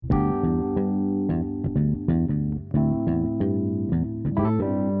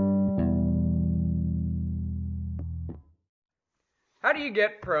how do you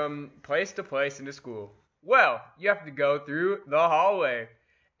get from place to place into school? Well, you have to go through the hallway.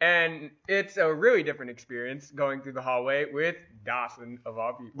 And it's a really different experience going through the hallway with Dawson, of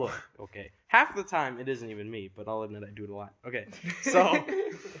all people. Look, okay. Half the time, it isn't even me, but I'll admit I do it a lot. Okay, so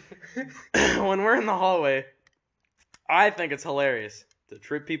when we're in the hallway, I think it's hilarious to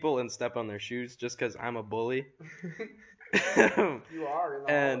trip people and step on their shoes just because I'm a bully. You are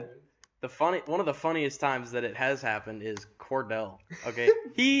in the hallway. One of the funniest times that it has happened is Cordell. Okay,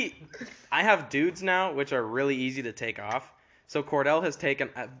 I have dudes now, which are really easy to take off. So Cordell has taken,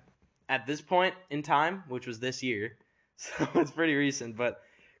 at this point in time, which was this year, so it's pretty recent, but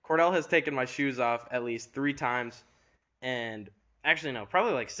Cordell has taken my shoes off at least 3 times, and actually no,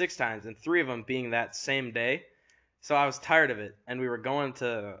 probably like 6 times, and 3 of them being that same day. So I was tired of it, and we were going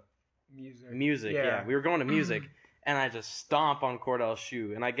to music. Yeah, we were going to music, and I just stomp on Cordell's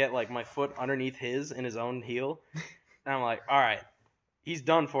shoe, and I get like my foot underneath his in his own heel, and I'm like, all right. He's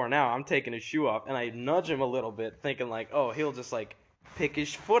done for now. I'm taking his shoe off, and I nudge him a little bit, thinking like, oh, he'll just like pick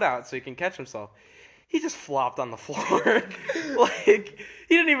his foot out so he can catch himself. He just flopped on the floor. Like,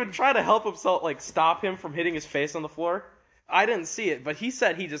 he didn't even try to help himself, like stop him from hitting his face on the floor. I didn't see it, but he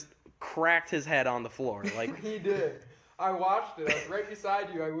said he just cracked his head on the floor. Like He did. I watched it. I was right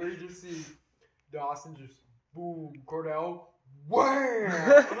beside you. I literally just see Dawson just boom, Cordell, wham.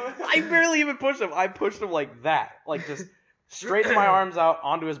 I barely even pushed him. I pushed him like that, like just straightened my arms out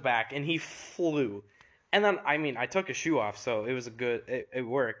onto his back, and he flew. And then, I mean, I took his shoe off, so it was it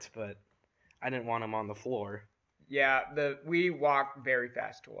worked, but I didn't want him on the floor. Yeah, we walk very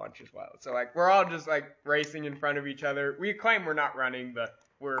fast to lunch as well. So, like, we're all just, like, racing in front of each other. We claim we're not running, but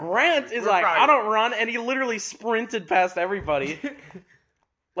Grant is like, I don't run, and he literally sprinted past everybody.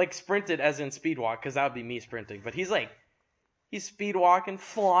 Like, sprinted as in speed walk, because that would be me sprinting. But he's speed walking,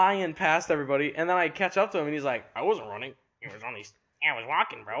 flying past everybody, and then I catch up to him, and he's like, I wasn't running. I was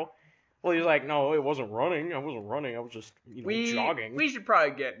walking, bro. Well, he's like, no, it wasn't running. I wasn't running. I was just, jogging. We should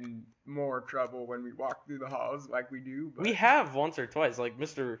probably get in more trouble when we walk through the halls like we do. But... We have once or twice. Like,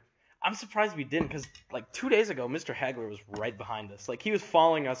 I'm surprised we didn't, because, like, 2 days ago, Mr. Hagler was right behind us. Like, he was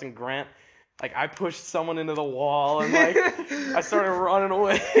following us, and Grant, like, I pushed someone into the wall, and, like, I started running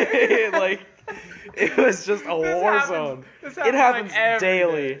away. Like, it was just a war zone. It happens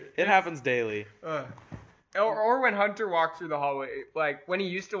daily. It happens daily. Or when Hunter walked through the hallway, like, when he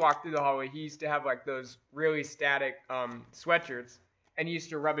used to walk through the hallway, he used to have, like, those really static sweatshirts, and he used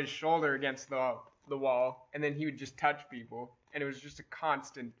to rub his shoulder against the wall, and then he would just touch people, and it was just a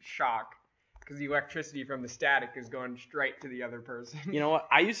constant shock, because the electricity from the static is going straight to the other person. You know what?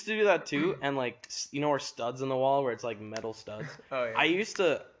 I used to do that, too, and, like, you know where studs in the wall, where it's, like, metal studs? Oh,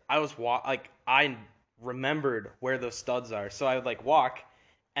 yeah. I remembered where those studs are, so I would, like, walk,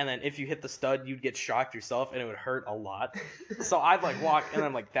 and then if you hit the stud, you'd get shocked yourself, and it would hurt a lot. So I'd, like, walk, and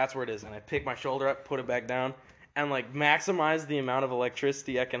I'm like, that's where it is. And I pick my shoulder up, put it back down, and, like, maximize the amount of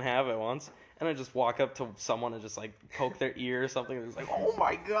electricity I can have at once. And I just walk up to someone and just, like, poke their ear or something. And it's like, oh,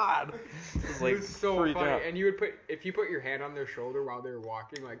 my God. It's, like, it was so funny. Out. And if you put your hand on their shoulder while they were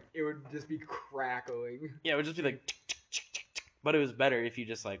walking, like, it would just be crackling. Yeah, it would just be like, tick, tick, tick, tick, tick. But it was better if you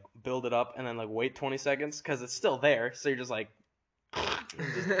just, like, build it up and then, like, wait 20 seconds, because it's still there. So you're just, like,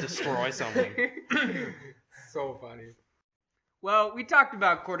 just destroy something. So funny. Well, we talked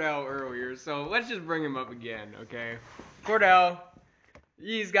about Cordell earlier, so let's just bring him up again, okay? Cordell,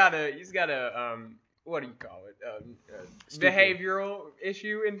 he's got a what do you call it? Behavioral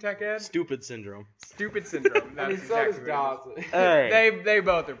issue in tech ed? Stupid syndrome. Stupid syndrome. That's so does exactly Dawson. Hey. They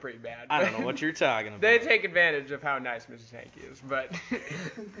both are pretty bad. I don't know what you're talking about. They take advantage of how nice Mrs. Hanky is, but...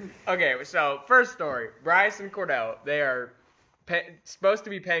 Okay, so first story. Bryce and Cordell, they are supposed to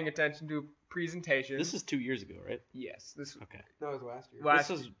be paying attention to presentation. This is 2 years ago, right? Yes. Okay. No, it was last year.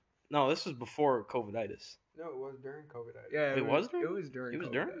 This was before COVID-itis. No, it was during COVID-itis. Yeah, it was during? It was during. It was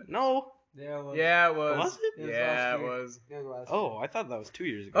COVID-itis. during? No. Yeah, it was. Yeah, it was. Was it? Yeah, it was. It was last Oh, year. I thought that was 2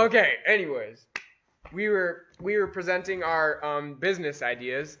 years ago. Okay. Anyways, we were presenting our business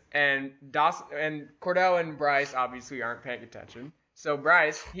ideas, and Cordell and Bryce obviously aren't paying attention. So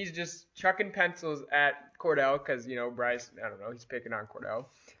Bryce, he's just chucking pencils at Cordell because Bryce, I don't know, he's picking on Cordell.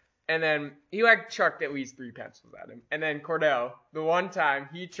 And then he chucked at least 3 pencils at him. And then Cordell, the one time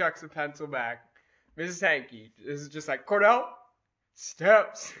he chucks a pencil back, Mrs. Hanky is just like, Cordell,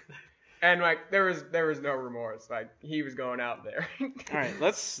 steps. And there was no remorse. Like, he was going out there. All right,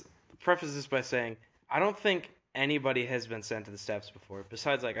 let's preface this by saying I don't think anybody has been sent to the steps before.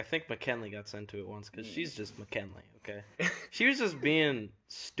 Besides, I think McKinley got sent to it once because she's just McKinley, okay? She was just being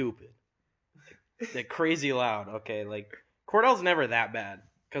stupid. Like crazy loud, okay? Like, Cordell's never that bad.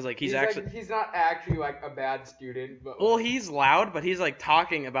 because like he's actually. Like, he's not actually like a bad student, but Well, like, he's loud, but he's like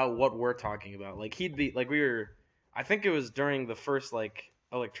talking about what we're talking about. Like he'd be like I think it was during the first like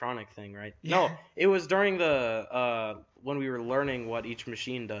electronic thing, right? Yeah. No, it was during the when we were learning what each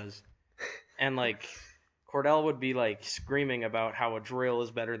machine does. And like Cordell would be like screaming about how a drill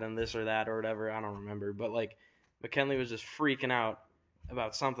is better than this or that or whatever. I don't remember, but like McKinley was just freaking out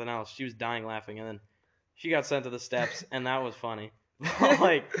about something else. She was dying laughing, and then she got sent to the steps, and that was funny.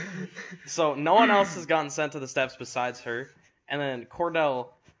 Like, so no one else has gotten sent to the steps besides her, and then Cordell.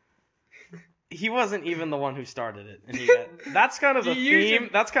 He wasn't even the one who started it, and that's kind of the theme.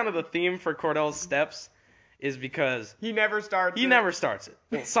 That's kind of the theme for Cordell's steps, is because he never starts. He never starts it.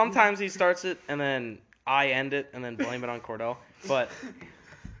 Well, sometimes he starts it, and then I end it, and then blame it on Cordell. But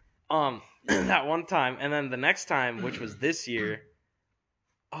that one time, and then the next time, which was this year.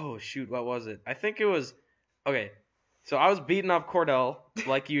 Oh shoot, what was it? I think it was okay. So I was beating up Cordell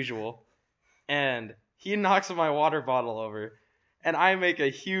like usual, and he knocks my water bottle over. And I make a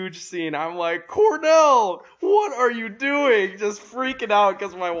huge scene. I'm like, Cordell, what are you doing? Just freaking out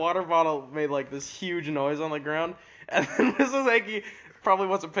because my water bottle made like this huge noise on the ground. And then Mrs. Hanky probably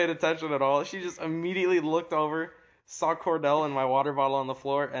wasn't paying attention at all. She just immediately looked over, saw Cordell and my water bottle on the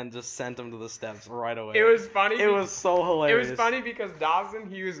floor, and just sent him to the steps right away. It was funny. It was so hilarious. It was funny because Dawson,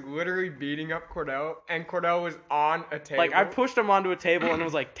 he was literally beating up Cordell, and Cordell was on a table. Like, I pushed him onto a table and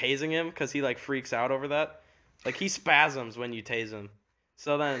was like tasing him because he like freaks out over that. Like, he spasms when you tase him.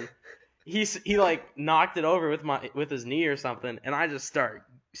 So then he like knocked it over with his knee or something, and I just start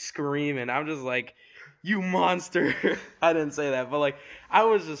screaming. I'm just like, you monster. I didn't say that, but like I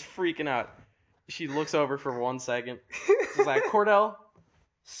was just freaking out. She looks over for 1 second. She's like, Cordell,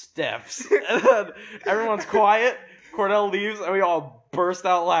 steps. And then everyone's quiet. Cordell leaves, and we all burst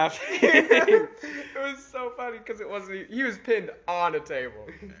out laughing. It was so funny because it wasn't. He was pinned on a table,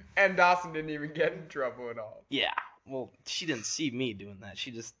 and Dawson didn't even get in trouble at all. Yeah, well, she didn't see me doing that.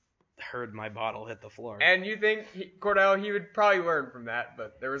 She just heard my bottle hit the floor. And you think Cordell, he would probably learn from that,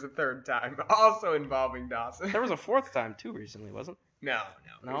 but there was a third time also involving Dawson. There was a fourth time too recently, wasn't? No.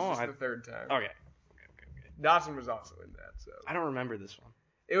 It was just the third time. Okay. Dawson was also in that, so. I don't remember this one.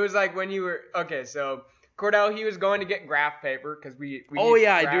 It was like when you were okay. So Cordell, he was going to get graph paper because we Oh used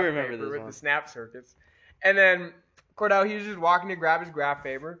yeah, I graph do remember paper this with one. the snap circuits, and then Cordell, he was just walking to grab his graph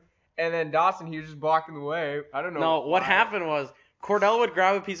paper, and then Dawson, he was just blocking the way. I don't know. No, what happened was Cordell would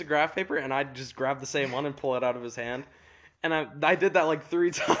grab a piece of graph paper, and I'd just grab the same one and pull it out of his hand. And I did that like 3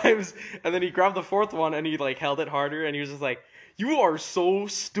 times, and then he grabbed the fourth one, and he like held it harder, and he was just like, you are so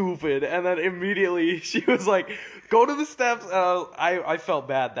stupid. And then immediately she was like, go to the steps. And I felt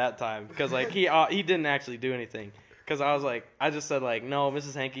bad that time because like he didn't actually do anything. Because I was like, I just said like, no,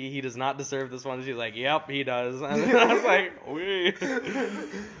 Mrs. Hanky, he does not deserve this one. She's like, yep, he does. And then I was like, wait.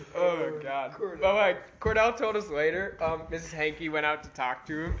 Oh God. But like Cordell told us later, Mrs. Hanky went out to talk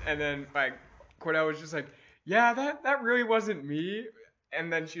to him, and then like Cordell was just like, yeah, that really wasn't me.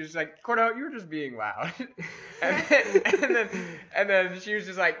 And then she was like, Cordell, you were just being loud. and then she was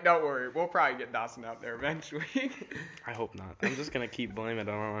just like, don't worry, we'll probably get Dawson out there eventually. I hope not. I'm just gonna keep blaming it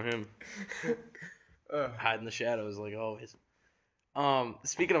on him. Hide in the shadows like always.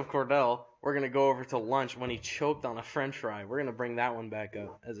 Speaking of Cordell, we're gonna go over to lunch when he choked on a French fry. We're gonna bring that one back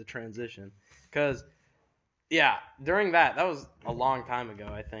up as a transition, cause yeah, during that was a long time ago.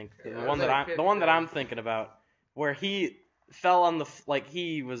 I think the one that I'm thinking about, where he fell on like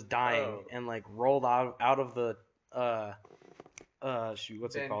he was dying and like rolled out of the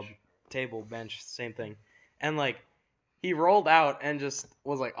what's it called? Table, bench, same thing, and like. He rolled out and just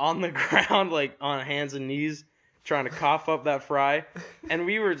was like on the ground, like on hands and knees, trying to cough up that fry. And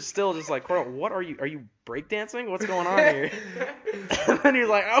we were still just like, Cordell, what are you breakdancing? What's going on here? And then he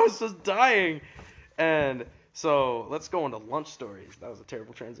was like, I was just dying. And so let's go into lunch stories. That was a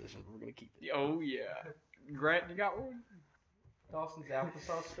terrible transition. We're going to keep it. Oh, yeah. Grant, you got one? Dawson's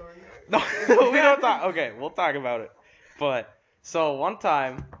applesauce story? No, we don't talk. Okay, we'll talk about it. But so one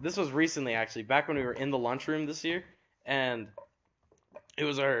time, this was recently actually, back when we were in the lunchroom this year. And it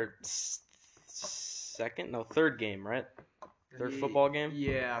was our third game, right? Third football game?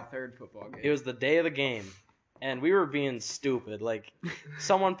 Yeah, third football game. It was the day of the game. And we were being stupid. Like,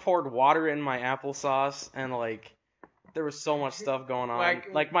 someone poured water in my applesauce, and, like, there was so much stuff going on.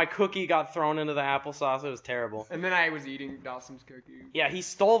 Like my cookie got thrown into the applesauce. It was terrible. And then I was eating Dawson's cookie. Yeah, he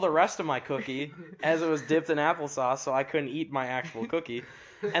stole the rest of my cookie as it was dipped in applesauce, so I couldn't eat my actual cookie.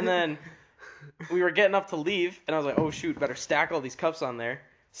 And then we were getting up to leave, and I was like, oh, shoot, better stack all these cups on there.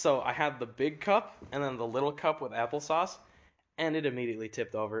 So I had the big cup and then the little cup with applesauce, and it immediately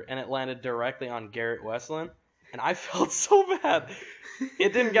tipped over, and it landed directly on Garrett Westland. and I felt so bad.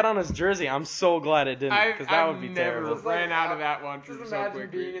 It didn't get on his jersey. I'm so glad it didn't, because that would be terrible. Never ran out of that lunchroom Just so imagine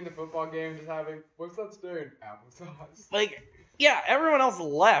quickly. being in the football game, just having, what's that stain? Applesauce. Like, yeah, everyone else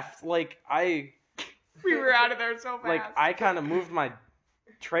left. Like, We were out of there so fast. like I kind of moved my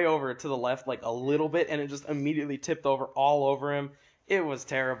tray over to the left like a little bit, and it just immediately tipped over all over him. It was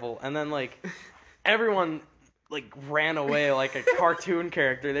terrible. And then like everyone like ran away like a cartoon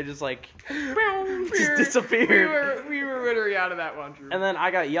character. They just like just disappeared. We were literally out of that lunchroom. And then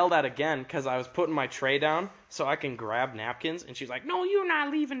I got yelled at again because I was putting my tray down so I can grab napkins, and she's like, "No, you're not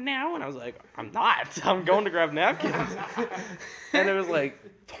leaving now." And I was like, "I'm not. I'm going to grab napkins." And it was like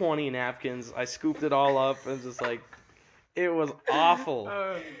 20 napkins. I scooped it all up and just like, it was awful.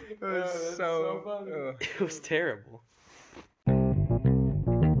 It was so funny. It was terrible.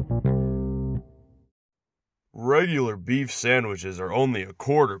 Regular beef sandwiches are only a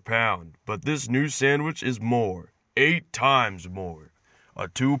quarter pound, but this new sandwich is more, 8 times more. A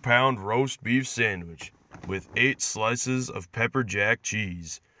 2-pound roast beef sandwich with 8 slices of pepper jack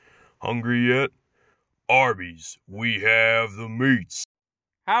cheese. Hungry yet? Arby's, we have the meats.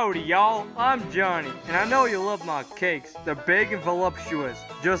 Howdy, y'all. I'm Johnny, and I know you love my cakes. They're big and voluptuous,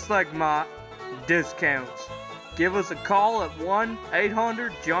 just like my discounts. Give us a call at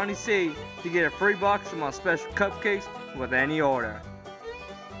 1-800-JOHNNY-C to get a free box of my special cupcakes with any order.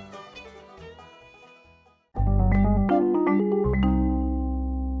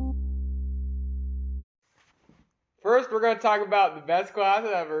 First, we're going to talk about the best class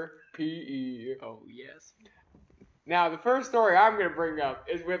ever, PE. Oh, yes. Now, the first story I'm going to bring up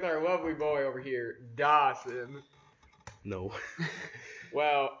is with our lovely boy over here, Dawson. No.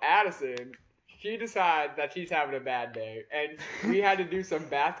 Well, Addison, she decides that she's having a bad day, and we had to do some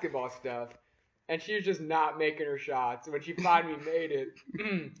basketball stuff, and she was just not making her shots. When she finally made it,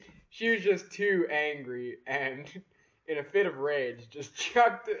 she was just too angry, and in a fit of rage, just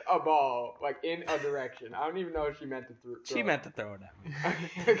chucked a ball, like, in a direction. I don't even know if she meant to throw it. She meant to throw it at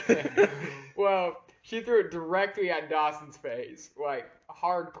me. Okay. Well, she threw it directly at Dawson's face, like,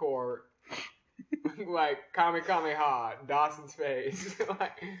 hardcore, like, Kamehameha, Dawson's face.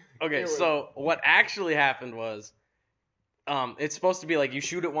 Like, Okay, it was- so what actually happened was, it's supposed to be like you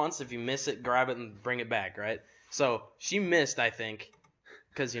shoot it once, if you miss it, grab it and bring it back, right? So she missed, I think,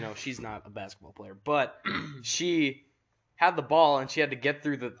 because, you know, she's not a basketball player, but she had the ball and she had to get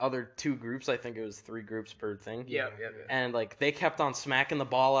through the other 2 groups. I think it was 3 groups per thing. Yeah. And, like, they kept on smacking the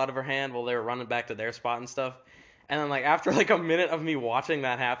ball out of her hand while they were running back to their spot and stuff. And then, like, after, like, a minute of me watching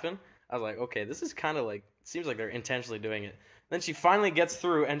that happen, I was like, okay, this is kind of, like, seems like they're intentionally doing it. Then she finally gets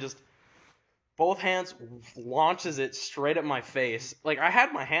through and just both hands launches it straight at my face. Like, I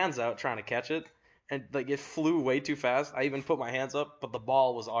had my hands out trying to catch it, and, like, it flew way too fast. I even put my hands up, but the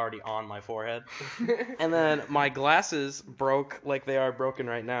ball was already on my forehead. And then my glasses broke like they are broken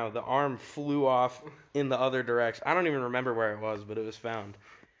right now. The arm flew off in the other direction. I don't even remember where it was, but it was found.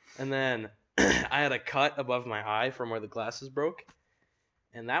 And then I had a cut above my eye from where the glasses broke.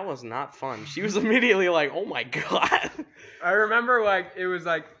 And that was not fun. She was immediately like, "Oh my god." I remember, like, it was,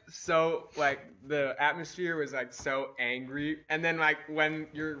 like, so, like, the atmosphere was, like, so angry. And then, like, when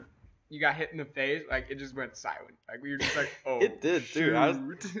you got hit in the face, like, it just went silent. Like, we were just like, oh, It did, too. I was-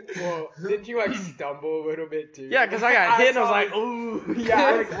 Well, didn't you, like, stumble a little bit, too? Yeah, because I got hit and I was saw like, it. "Ooh." Yeah,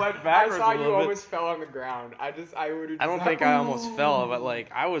 I like went I backwards saw a you little bit. almost fell on the ground. I would have I don't think I almost fell, but, like,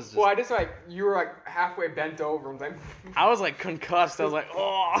 I was just... Well, I just, like, you were, like, halfway bent over. I was like... I was, like, concussed. I was like,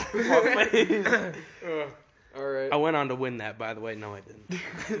 "Oh, my face." All right. I went on to win that, by the way. No, I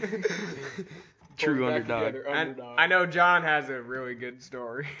didn't. True Pulled it back underdog. together, underdog. I know John has a really good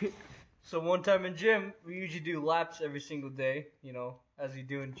story. So one time in gym, we usually do laps every single day, you know, as you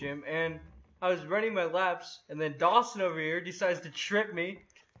do in gym. And I was running my laps, and then Dawson over here decides to trip me.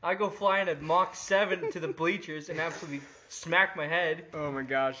 I go flying at Mach 7 to the bleachers and absolutely smack my head. Oh my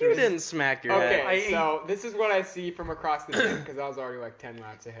gosh. You didn't smack your Okay, head. so this is what I see from across the gym because I was already like 10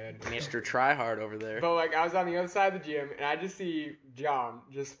 laps ahead. Mr. Tryhard over there. But like I was on the other side of the gym and I just see John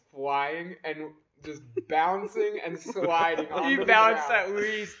just flying and just bouncing and sliding on You bounced at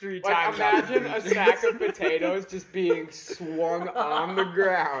least 3 times. Like, Imagine a sack of potatoes just being swung on the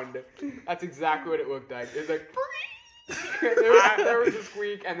ground. That's exactly what it looked like. It was like there was a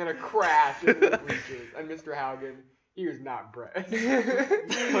squeak and then a crash into the bleachers. And Mr. Haugen, he was not impressed. He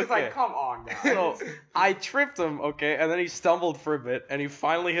was Okay. like, come on, guys. So I tripped him, okay, and then he stumbled for a bit, and he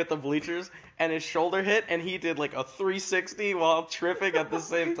finally hit the bleachers, and his shoulder hit, and he did like a 360 while tripping at the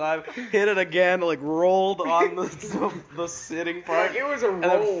same time. Hit it again, like rolled on the sitting part, Like, it was a roll. and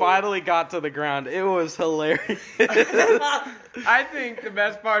then finally got to the ground. It was hilarious. I think the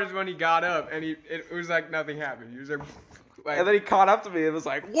best part is when he got up and it was like nothing happened. He was like And then he caught up to me and was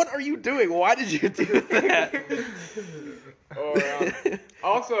like, "What are you doing? Why did you do that?" Or,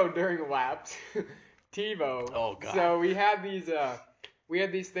 also during laps, TiVo. Oh, God. So we had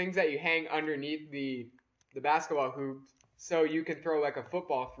these things that you hang underneath the basketball hoops, so you can throw like a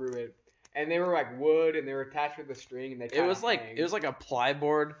football through it. And they were like wood, and they were attached with a string, and they. It was like a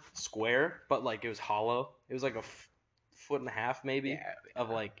plyboard square, but like it was hollow. It was like a foot and a half maybe of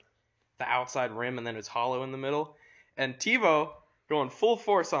like the outside rim, and then it's hollow in the middle. And TiVo, going full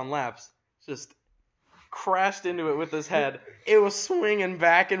force on laps, just crashed into it with his head. It was swinging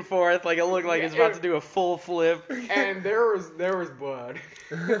back and forth like it looked like it's about to do a full flip. And there was blood.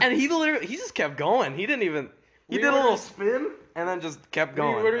 And he just kept going. He didn't even. He did a little spin and then just kept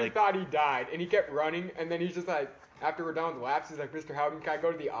going. We literally like, thought he died, and he kept running. And then he's just like, after we're done with laps, he's like, "Mr. Howden, can I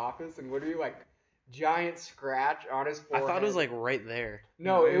go to the office?" And literally like, giant scratch on his I forehead. thought it was like right there.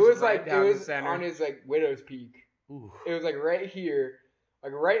 No, it was was right like down it the was center. on his like widow's peak. Ooh. It was like right here,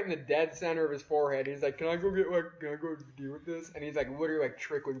 like right in the dead center of his forehead. He's like, can I go deal with this? And he's like literally like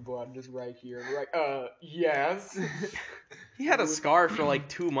trickling blood just right here. And we're like, yes. He had a scar for like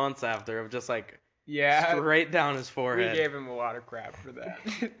 2 months after of just like yeah. straight down his We forehead. gave him a lot of crap for that.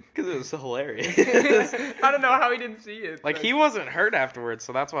 Because it was so hilarious. I don't know how he didn't see it. Like he wasn't hurt afterwards,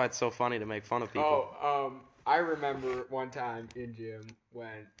 so that's why it's so funny to make fun of people. I remember one time in gym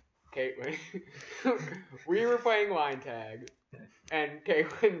when Caitlin, we were playing line tag, and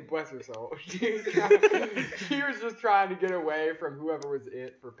Caitlin, bless her soul, she was just trying to get away from whoever was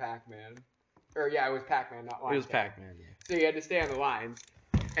it for Pac-Man. Or yeah, it was Pac-Man, not line It was tag. Pac-Man. Yeah. So you had to stay on the lines.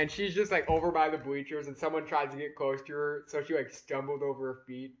 And she's just like over by the bleachers, and someone tries to get close to her, so she like stumbled over her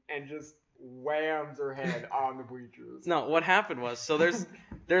feet and just whams her head on the bleachers. No, what happened was, so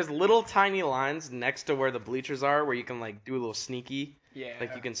there's little tiny lines next to where the bleachers are where you can like do a little sneaky. Yeah.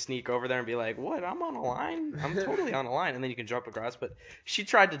 Like you can sneak over there and be like, "What? I'm on a line. I'm totally on a line." And then you can jump across. But she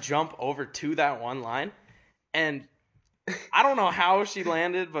tried to jump over to that one line, and I don't know how she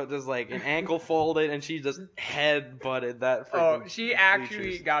landed, but just like an ankle folded, and she just head butted that. Oh, she actually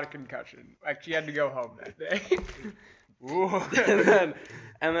bleachers. got a concussion. Like she had to go home that day.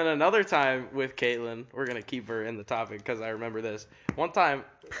 and then another time with Caitlin, we're gonna keep her in the topic because I remember this. One time,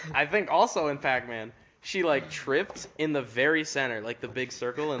 I think also in Pac-Man, she like tripped in the very center, like the big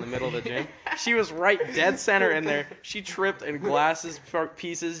circle in the middle of the gym. She was right dead center in there. She tripped and glasses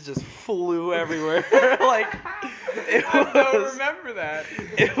pieces just flew everywhere. Like I don't remember that.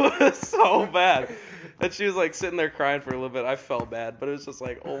 it was so bad. And she was like sitting there crying for a little bit. I felt bad, but it was just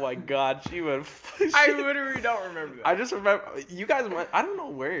like, oh my god, she went. I literally don't remember that. I just remember you guys went. I don't know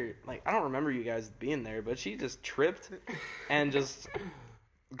where. Like I don't remember you guys being there, but she just tripped and just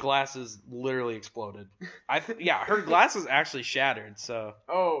glasses literally exploded. Yeah, her glasses actually shattered. So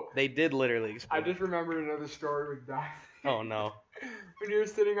Oh, they did literally explode. I just remembered another story with Dawson. Oh no. When you were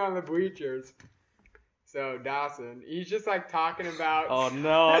sitting on the bleachers. So Dawson, he's just like talking about. Oh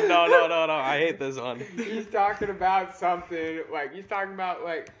no! I hate this one. He's talking about something like we were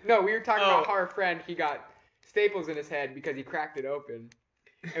talking about how our friend, he got staples in his head because he cracked it open,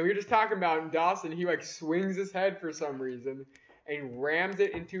 and we were just talking about Dawson. He like swings his head for some reason and rams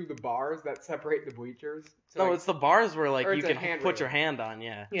it into the bars that separate the bleachers. So, No, like, it's the bars where like or you it's a can hand put your railing. hand on.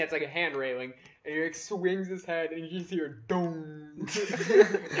 Yeah. yeah, it's like a hand railing, and he like swings his head, and you just hear doom, and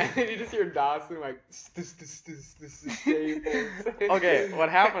then you just hear Dawson like staples. Okay, what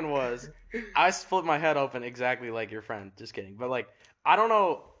happened was I split my head open exactly like your friend. Just kidding. But like I don't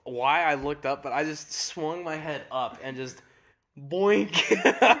know why I looked up, but I just swung my head up and just boink.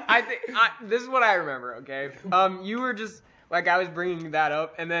 I think this is what I remember. Okay. You were just like I was bringing that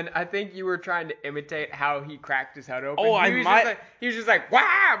up, and then I think you were trying to imitate how he cracked his head open. Oh, He was just like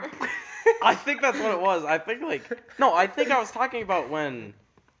wow. I think that's what it was. I think I think I was talking about when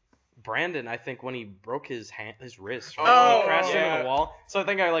Brandon, I think when he broke his wrist, right? Oh, He crashed yeah. into the wall. So I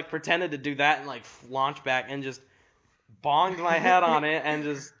think I like pretended to do that and like launch back and just bonged my head on it and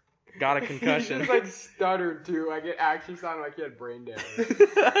just got a He concussion. just like stuttered too. Like it actually sounded like he had brain damage.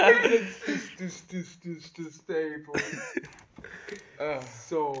 Staples.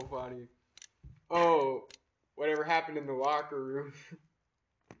 So funny. Oh, whatever happened in the locker room?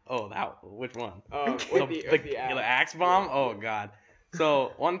 Oh, which one? With the axe. axe bomb? Oh god.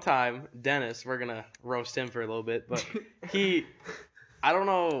 So one time, Dennis, we're gonna roast him for a little bit, but I don't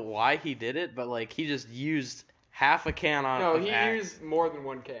know why he did it, but like he just used half a can on. No, of he Axe. used more than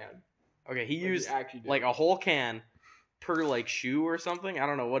one can. Okay, he Like, used he actually did. like a whole can per like shoe or something. I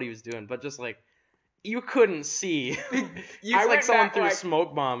don't know what he was doing, but just like you couldn't see. It's I like went someone back, threw a like,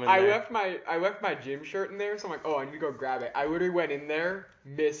 smoke bomb in I there. left my gym shirt in there, so I'm like, oh, I need to go grab it. I literally went in there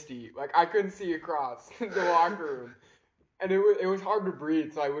misty, like I couldn't see across the locker room, and it was hard to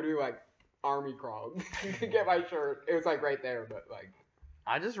breathe. So I literally like army crawled to get my shirt. It was like right there, but like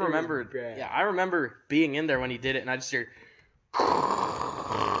I just was remembered. bad. Yeah, I remember being in there when he did it, and I just hear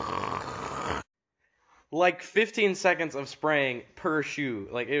like 15 seconds of spraying per shoe.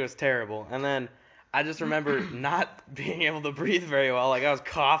 Like it was terrible. And then I just remember not being able to breathe very well. Like I was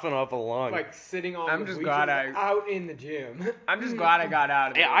coughing up a lung. like sitting on I'm the just bleachers glad I- out in the gym. I'm just glad I got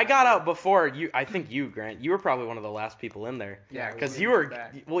out of Yeah, there. I got out before you. I think you, Grant. You were probably one of the last people in there. Yeah, Because we you were were.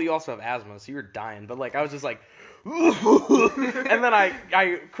 back. Well, you also have asthma, so you were dying. But like I was just like. And then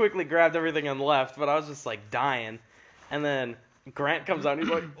I quickly grabbed everything and left, but I was just like dying. And then Grant comes out and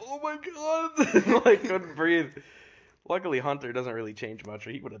he's like, "Oh my god!" Like couldn't breathe. Luckily, Hunter doesn't really change much,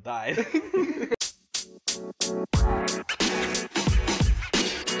 or he would have died.